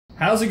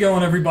How's it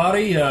going,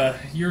 everybody?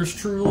 Yours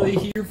truly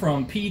here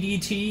from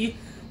PDT.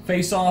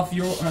 Face off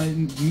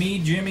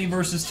me, Jimmy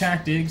versus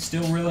Tactic.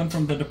 Still reeling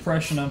from the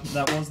depression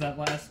that was that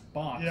last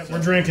box. Yeah, so.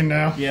 We're drinking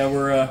now. Yeah,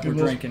 we're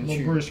drinking.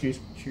 Little brewskis.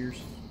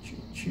 Cheers.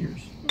 Cheers.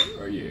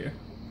 Oh yeah.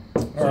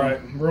 All right,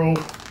 roll.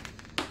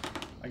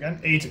 I got an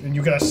 8 and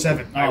you got a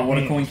 7. Oh, what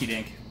a coinky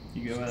dink.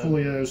 You go ahead.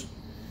 Coolios.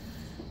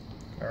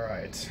 All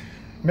right.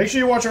 Make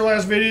sure you watch our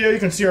last video. You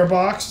can see our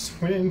box.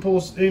 We didn't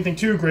pull anything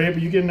too great,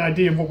 but you get an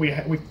idea of what we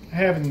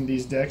have in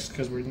these decks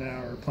because we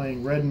now are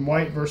playing red and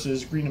white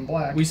versus green and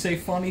black. We say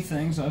funny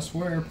things, I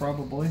swear,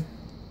 probably.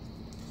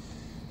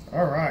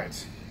 All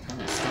right. I'm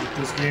going to start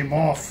this game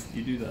off.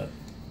 You do that.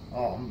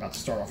 Oh, I'm about to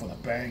start off with a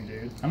bang,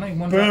 dude. I mean,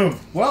 one Boom.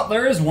 drop. Well,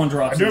 there is one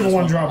drop. I do have a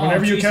one drop.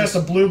 Whenever you Jesus. cast a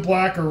blue,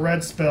 black, or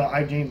red spell,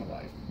 I gain the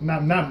life.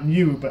 Not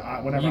you, but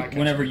whenever I cast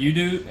whenever you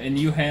do, and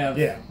you have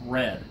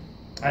red.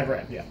 I have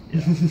red, yeah.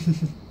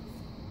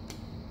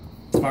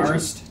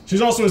 First.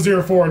 She's also a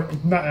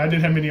 0-4. I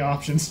didn't have many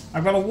options.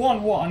 I've got a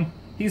 1-1.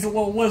 He's a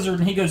little lizard,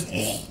 and he goes.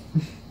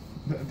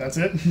 That's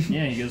it?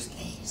 Yeah, he goes.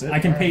 I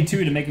can pay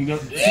 2 to make him go.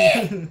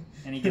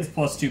 And he gets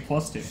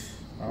 +2/+2.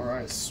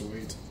 Alright,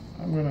 sweet.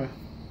 I'm gonna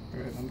go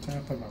ahead and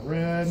untap, put my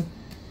red.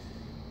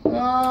 And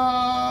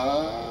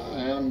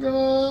I'm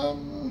gonna.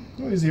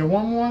 What is he, a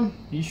 1-1?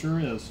 He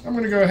sure is. I'm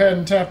gonna go ahead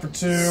and tap for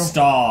 2.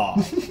 Stop.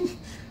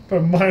 Put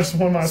a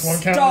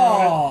 -1/-1 counter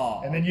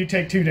on it. And then you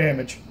take 2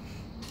 damage.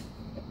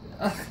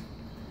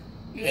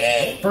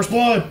 First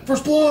blood!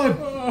 First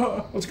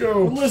blood! Let's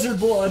go! Lizard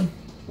blood!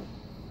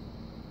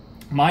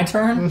 My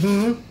turn?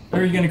 Mm-hmm. Or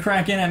are you going to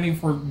crack in at me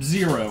for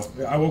 0?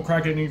 I will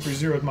crack it in for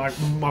 0 with my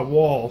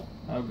wall.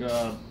 Oh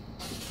god.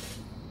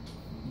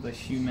 The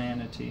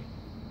humanity.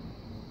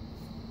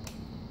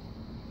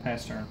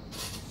 Pass turn.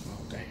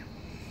 Oh, damn.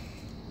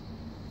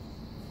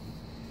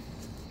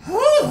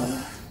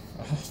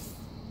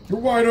 You're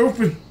wide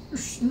open!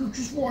 You're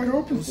just wide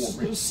open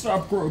for me. Just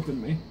stop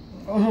groping me.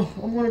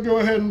 I'm going to go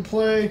ahead and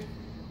play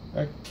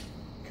a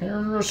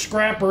character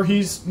Scrapper.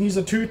 He's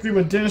a 2/3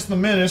 with Dennis the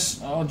Menace.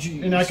 Oh,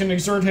 jeez. And I can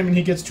exert him and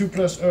he gets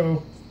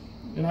 2+0.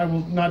 And I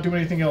will not do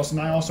anything else. And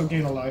I also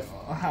gain a life.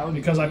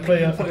 Because I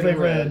play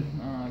red.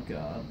 Oh,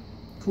 God.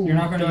 Cool. You're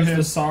not going to use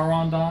the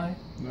Sauron die?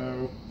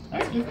 No.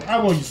 I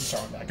will use the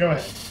Sauron die. Go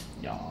ahead.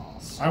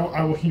 Yas.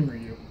 I will humor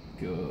you.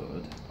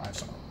 Good. I have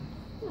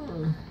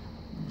Sauron.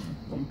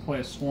 Let me play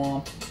a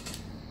swamp.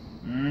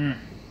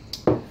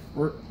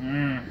 We're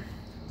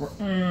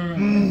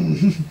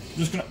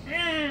just gonna.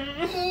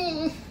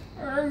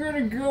 I'm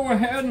gonna go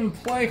ahead and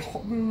play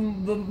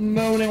the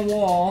Moaning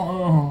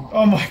Wall.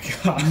 Oh my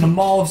god. The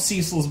Maul of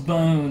Cecil's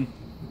Bone.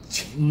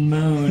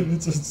 Moan.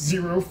 It's a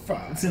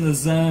 0-5. It's in the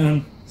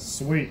zone.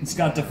 Sweet. It's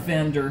got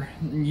Defender.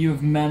 And you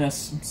have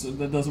Menace, so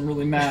that doesn't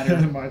really matter.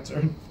 My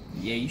turn.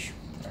 Yeesh.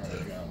 Alright,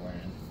 I got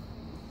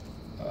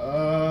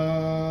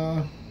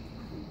land.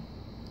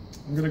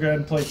 I'm gonna go ahead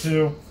and play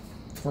 2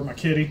 for my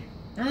kitty.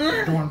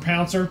 Dorn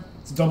Pouncer.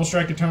 It's a double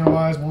strike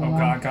eternalized.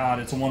 1/1. Oh god,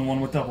 it's a 1/1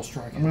 with double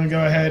strike. I'm gonna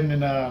go ahead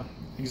and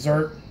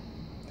exert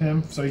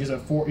him, so he's a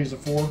 4. He's a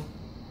 4.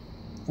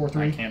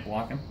 4/3. I can't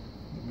block him.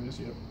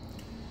 Yep.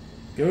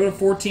 Go to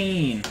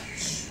 14.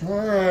 All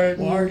right,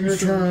 your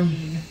turn.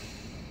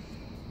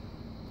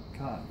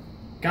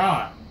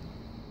 God.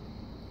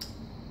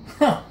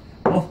 Huh.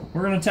 Well,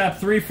 we're gonna tap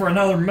 3 for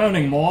another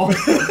Moaning Wall.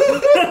 Damn,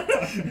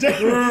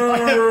 I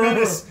have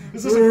Menace.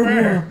 This isn't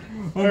fair.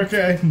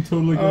 Okay. I'm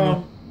totally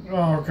gonna.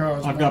 Oh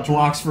god. I've got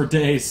blocks for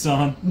days,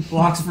 son.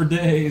 Blocks for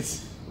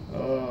days.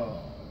 Well,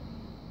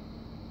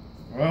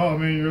 I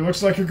mean, it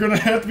looks like you're gonna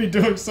have to be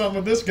doing something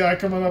with this guy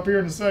coming up here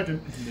in a second.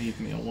 Leave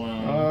me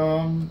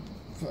alone.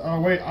 Oh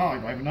wait. Oh,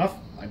 do I have enough?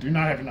 I do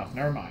not have enough.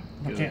 Never mind.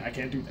 Good. I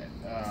can't do that.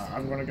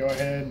 I'm gonna go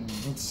ahead and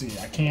let's see.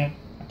 I can't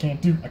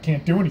do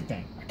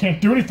anything. I can't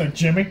do anything,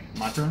 Jimmy.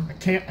 My turn. I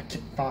can't.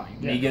 Fine.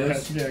 Yeah, Me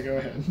goes. Go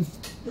ahead.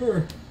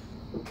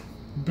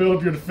 Build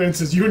up your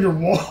defenses. You and your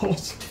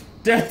walls.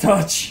 Death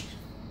Touch.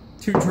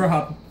 2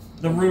 drop.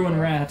 The Ruin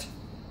Rat.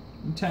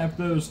 Tap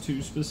those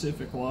 2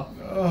 specifically.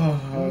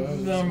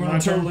 Then I'm gonna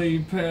totally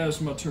pass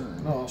my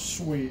turn. Oh,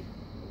 sweet.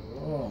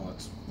 Oh,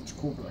 that's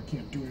cool, but I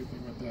can't do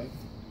anything with that.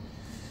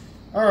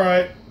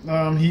 Alright,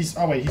 he's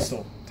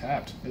still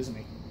tapped, isn't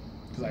he?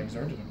 Because I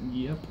exerted him.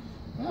 Yep.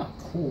 Oh,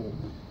 cool.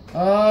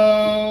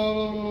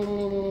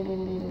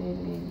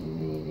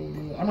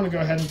 I'm gonna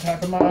go ahead and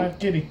tap my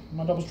kitty,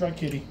 my double strike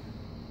kitty.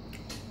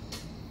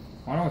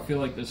 Why do I feel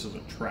like this is a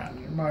trap?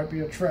 It might be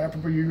a trap,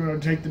 but you're gonna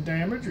take the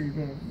damage, or you're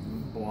gonna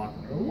block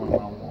one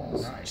of my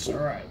walls. Nice,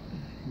 alright.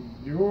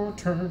 Your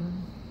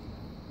turn.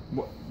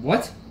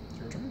 What? It's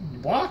your turn. You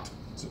blocked?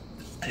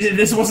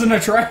 This wasn't a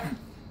trap?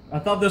 I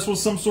thought this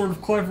was some sort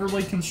of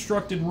cleverly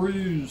constructed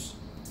ruse.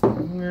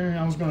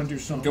 I was gonna do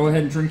something. Go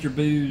ahead and drink your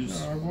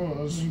booze. I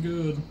was.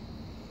 Good.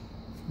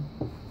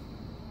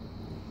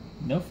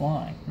 No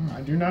flying.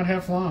 I do not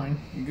have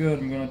flying. Good.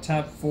 I'm gonna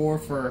tap 4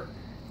 for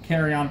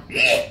Carrion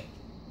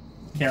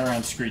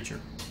Screecher.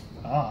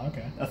 Ah,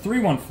 okay. A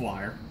 3/1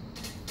 flyer.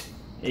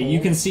 Cool.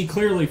 You can see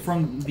clearly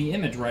from the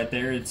image right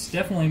there, it's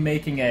definitely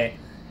making a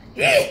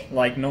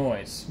like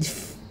noise.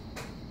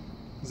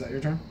 Is that your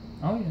turn?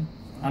 Oh yeah.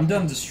 I'm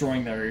done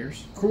destroying their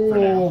ears.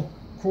 Cool.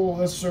 Cool.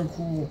 That's so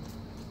cool.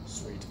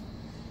 Sweet.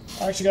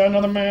 I actually got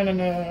another mana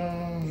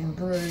now.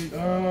 Great.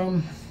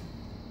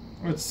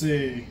 Let's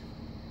see.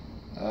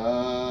 I'm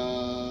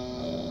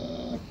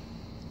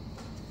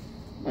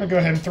gonna go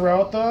ahead and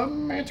throw out the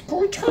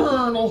Manticore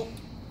Eternal.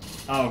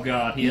 Oh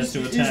god, he has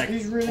to attack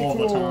he's really all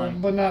cool, the time.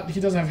 but not.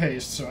 He doesn't have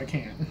haste, so I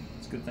can't.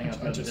 It's a good thing I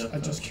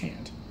just can't.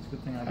 It's a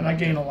good thing And I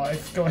gain a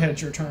life. Go ahead,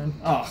 it's your turn.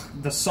 Oh,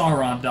 the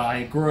Sauron die.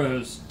 It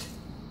grows.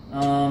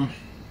 You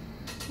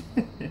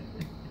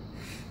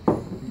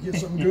get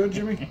something good,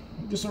 Jimmy?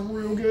 You get something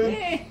real good?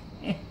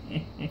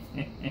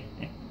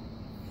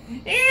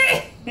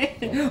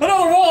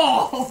 Another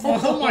wall!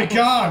 Oh my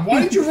god,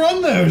 why did you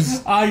run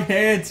those? I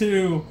had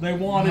to. They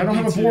wanted me to. I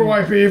don't have a board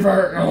wipe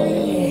either.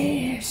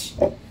 Yes.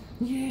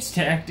 Yes,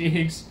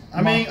 tactics.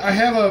 I mean, I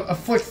have a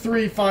flick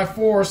 3,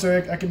 5/4,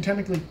 so I can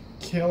technically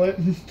kill it.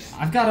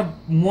 I've got a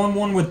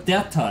 1/1 with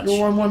Death Touch.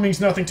 Your 1/1 means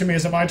nothing to me.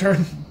 Is it my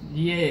turn?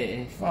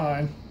 Yeah.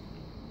 Fine.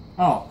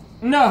 Oh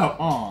no!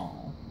 Oh,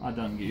 I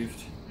done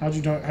goofed. How'd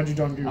you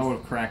done goof? I would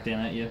have cracked in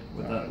at you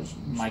with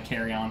my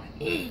carry-on.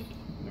 No,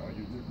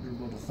 your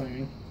little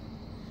thing.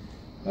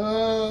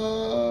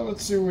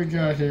 Let's see what we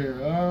got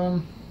here.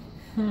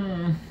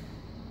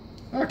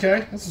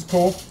 Okay, this is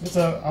cool.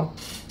 I'll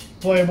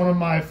play one of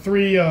my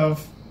 3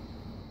 of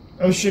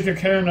Oshika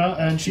Karna,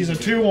 and she's a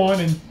 2/1,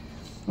 and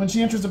when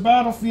she enters the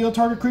battlefield,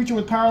 target creature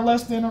with power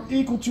less than or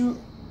equal to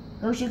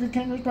Oshika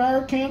Karna's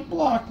power can't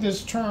block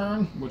this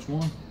turn. Which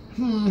one?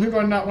 Who do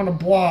I not want to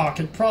block?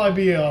 It'd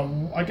probably be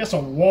I guess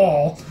a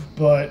wall,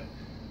 but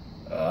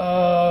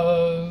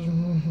yeah,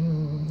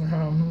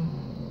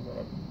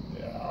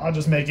 I'll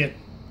just make it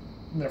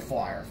their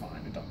flyer.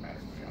 Fine, it doesn't matter.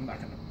 I'm not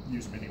going to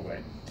use them anyway.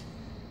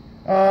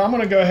 I'm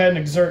going to go ahead and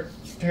exert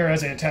her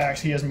as he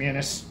attacks. He has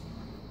menace.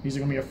 He's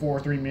going to be a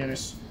 4/3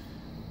 menace.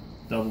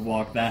 Double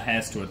block. That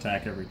has to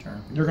attack every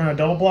turn. You're going to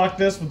double block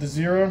this with the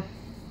 0?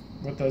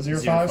 With the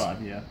 0/5s?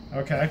 0/5, yeah.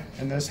 Okay,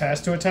 and this has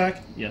to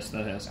attack? Yes,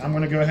 that has to. I'm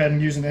going to go ahead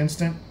and use an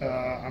instant.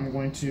 I'm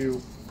going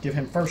to give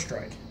him first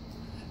strike.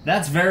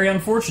 That's very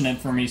unfortunate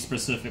for me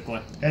specifically.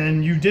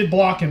 And you did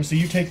block him, so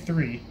you take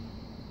 3.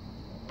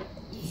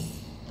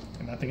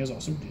 And that thing is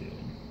also dead.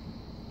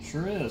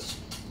 Sure is.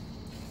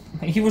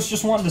 He was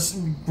just wanting to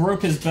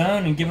broke his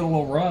bone and give it a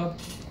little rub.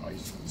 Oh,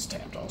 he's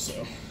tapped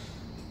also.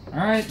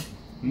 Alright,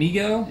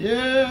 Migo?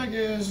 Yeah, I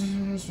guess.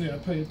 Let's see, I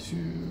pay 2.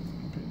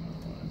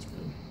 That's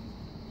good.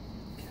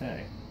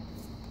 Okay.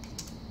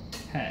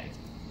 Okay.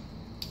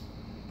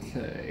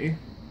 Okay.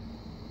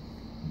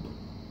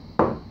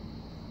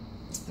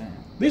 Damn.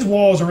 These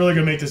walls are really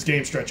going to make this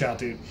game stretch out,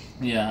 dude.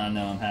 Yeah, I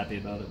know. I'm happy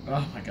about it.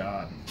 Oh, my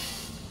God.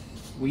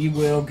 We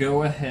will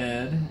go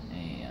ahead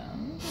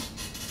and...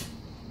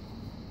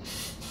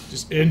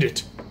 Just end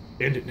it.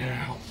 End it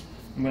now.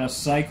 I'm going to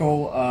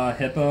cycle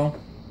Hippo.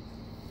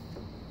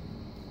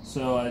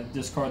 So I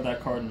discard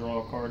that card and draw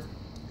a card.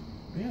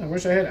 Yeah, I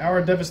wish I had Hour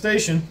of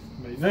Devastation.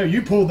 But no,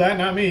 you pulled that,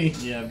 not me.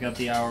 Yeah, I've got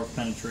the Hour of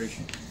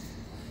Penetration.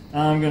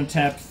 I'm going to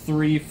tap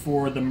 3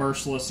 for the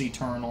Merciless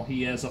Eternal.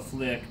 He has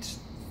afflict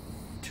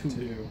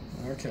 2.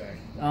 Okay.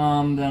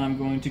 Then I'm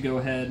going to go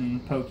ahead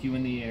and poke you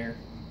in the air.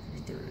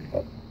 3.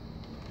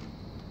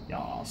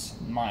 Yas,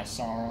 my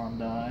Sauron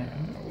die.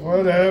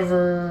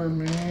 Whatever,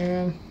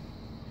 man.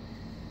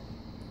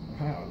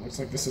 Wow, it looks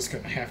like this is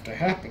going to have to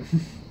happen.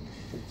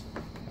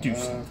 Do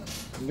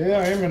something. Yeah,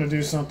 I am going to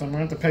do something. I'm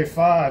going to have to pay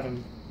 5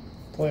 and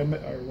play a...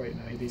 Or wait,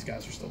 no, these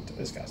guys are still...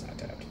 This guy's not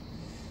tapped.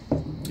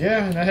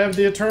 Yeah, and I have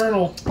the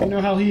Eternal. You know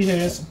how he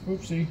is.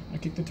 Oopsie, I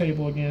kicked the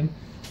table again.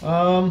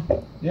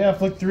 Yeah,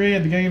 flick 3 at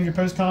the beginning of your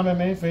post-combat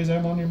main phase.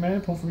 Add 1 to your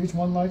mana. Pull for each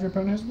 1 life your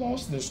opponent has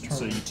lost this turn.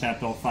 So you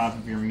tapped all 5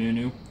 of your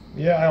Munu.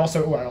 Yeah, I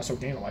also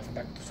gain a life. I'm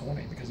back to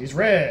 20 because he's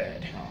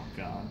red. Oh,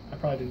 God. I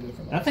probably didn't do it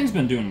for that thing's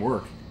been doing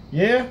work.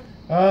 Yeah.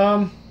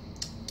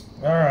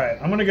 Alright,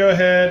 I'm going to go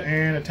ahead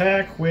and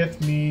attack with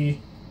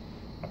me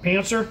a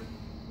Panther.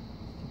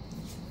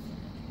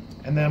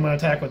 And then I'm going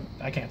to attack with...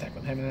 I can't attack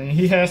with him. And then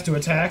he has to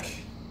attack.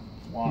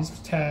 Wow. He's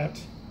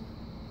tapped.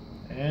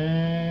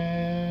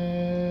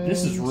 And...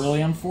 This is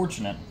really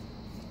unfortunate.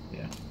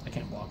 Yeah, I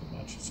can't block it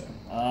much, so...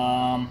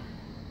 I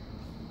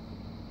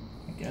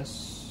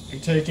guess... You're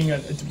taking a...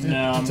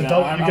 No, you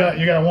got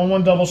a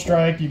 1/1 double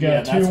strike. You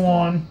got a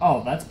 2/1.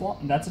 Oh,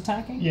 that's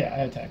attacking? Yeah,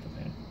 I attacked with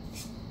him.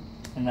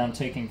 And then I'm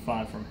taking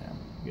 5 from him.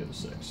 You have a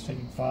 6.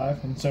 Taking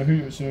 5. And so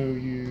who... So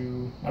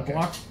you... I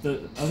blocked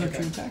the other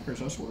 2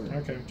 attackers, I swear.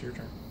 Okay, it's your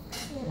turn.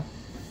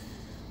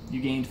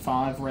 You gained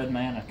 5 red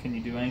mana. Can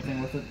you do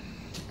anything with it?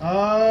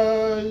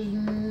 Yeah,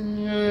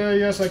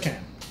 yes I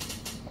can.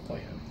 I'll play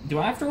him. Do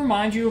I have to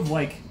remind you of,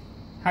 like,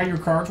 how your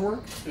cards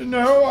work?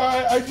 No,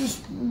 I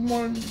just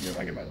want...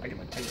 I get a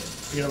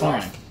Fine.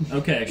 life.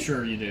 Okay,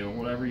 sure you do.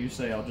 Whatever you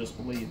say, I'll just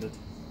believe it.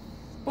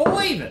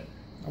 Believe it!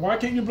 Why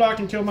can't you block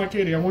and kill my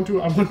kitty? I want to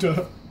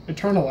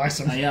eternalize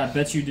him. Yeah, I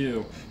bet you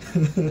do.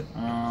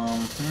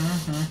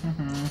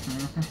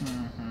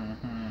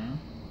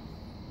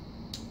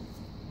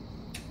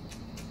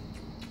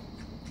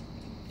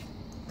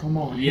 Come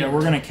on. Yeah,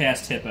 we're gonna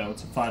cast Hippo.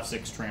 It's a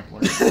 5/6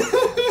 trampler.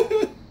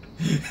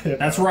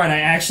 That's right, I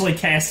actually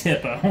cast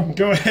Hippo.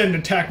 Go ahead and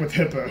attack with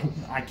Hippo.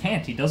 I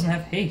can't, he doesn't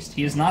have haste.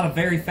 He is not a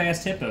very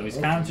fast Hippo. He's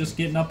kind of just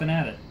getting up and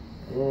at it.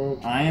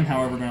 Okay. I am,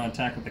 however, going to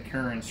attack with the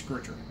Current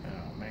Scritter.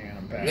 Oh man,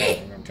 I'm bad.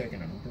 I'm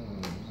taking a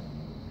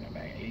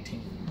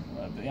 18.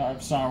 The Eye of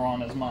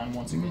Sauron is mine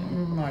once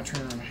again. My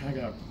turn. I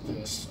got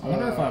this. I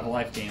wonder if I have a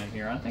life gain in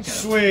here. I think I have.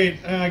 Sweet.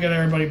 I got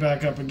everybody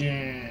back up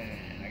again.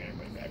 I got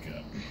everybody back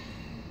up.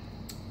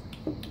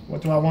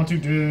 What do I want to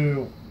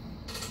do?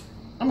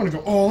 I'm gonna go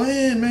all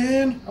in,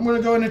 man. I'm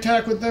gonna go and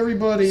attack with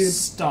everybody.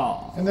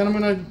 Stop. And then I'm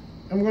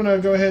gonna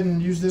go ahead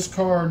and use this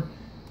card.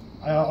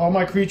 All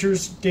my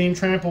creatures gain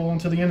trample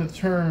until the end of the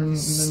turn. And then,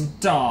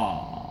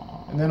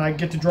 Stop. And then I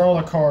get to draw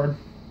a card.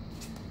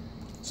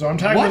 So I'm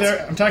attacking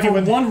with. I'm attacking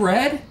with one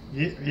red.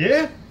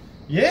 Yeah.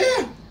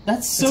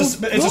 That's so.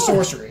 It's a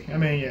sorcery. I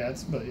mean, yeah.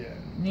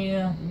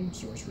 Yeah.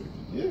 Sorcery.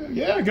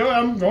 Yeah.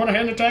 I'm going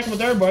ahead and attacking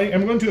with everybody.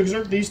 I'm going to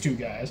exert these two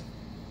guys.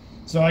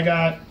 So I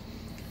got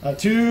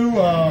 2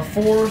 4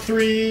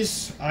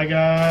 3s. I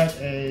got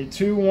a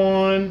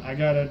 2-1. I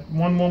got a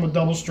 1-1 with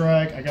double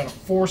strike. I got a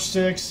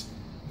 4-6,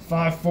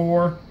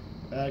 5-4.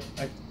 I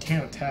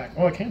can't attack.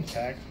 Oh, I can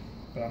attack,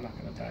 but I'm not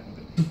going to attack with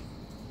it.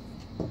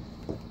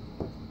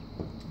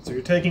 So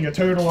you're taking a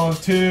total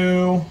of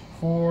 2,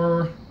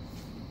 4.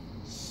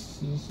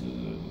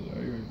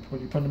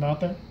 What, you putting them out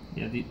there?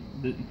 Yeah. You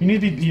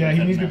need to be. Yeah,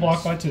 he needs to be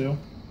blocked by 2.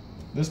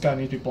 This guy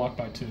needs to be blocked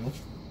by 2.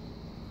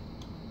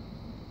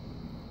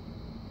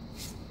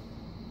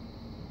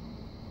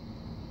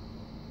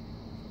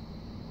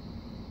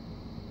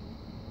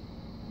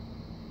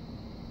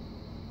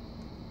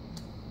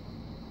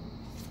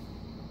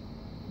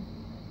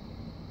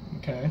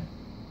 Okay.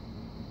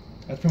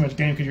 That's pretty much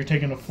game because you're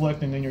taking a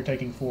flick and then you're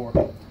taking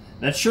 4.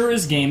 That sure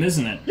is game,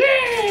 isn't it?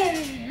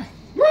 Yeah!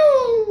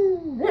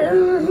 Woo!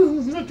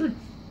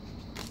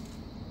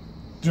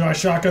 Do I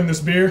shotgun this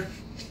beer?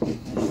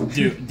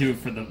 do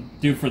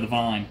it for the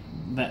vine.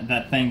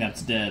 That thing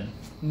that's dead.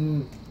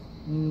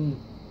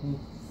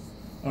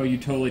 Oh, you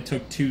totally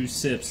took 2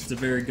 sips. It's a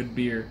very good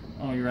beer.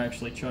 Oh, you're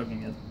actually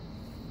chugging it.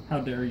 How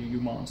dare you, you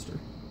monster.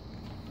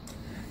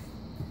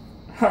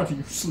 How do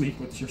you sleep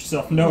with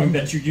yourself knowing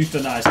that you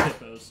euthanized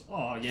hippos?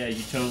 Oh, yeah,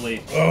 you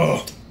totally...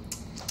 Ugh.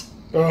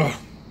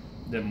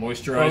 That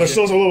moisturize Well, there's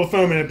still a little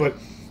foam in it, but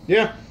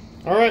yeah.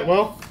 All right,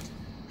 well,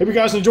 hope you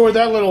guys enjoyed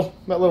that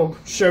little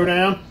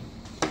showdown.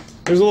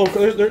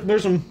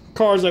 There's some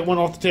cards that went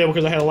off the table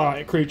because I had a lot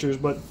of creatures,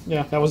 but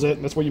yeah, that was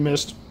it. That's what you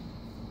missed.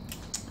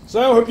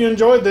 So, hope you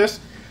enjoyed this.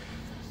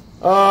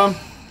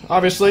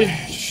 Obviously,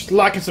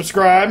 like and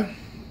subscribe.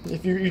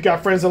 If you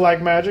got friends that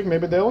like Magic,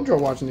 maybe they'll enjoy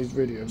watching these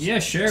videos. Yeah,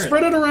 share it.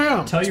 Spread it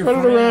around. Tell your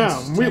friends.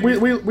 friends. Spread it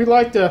around. We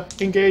like to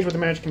engage with the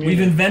Magic community.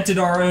 We've invented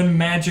our own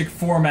Magic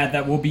format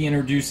that we'll be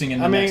introducing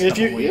in the next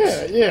couple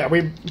weeks. Yeah,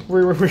 we're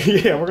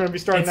going to be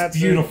starting that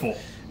soon. It's beautiful.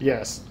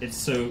 Yes. It's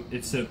so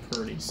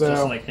pretty. So,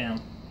 just like him.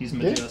 He's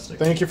majestic.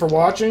 Thank you for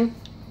watching.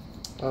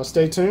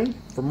 Stay tuned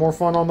for more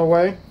fun on the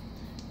way.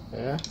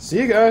 Yeah. See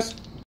you guys.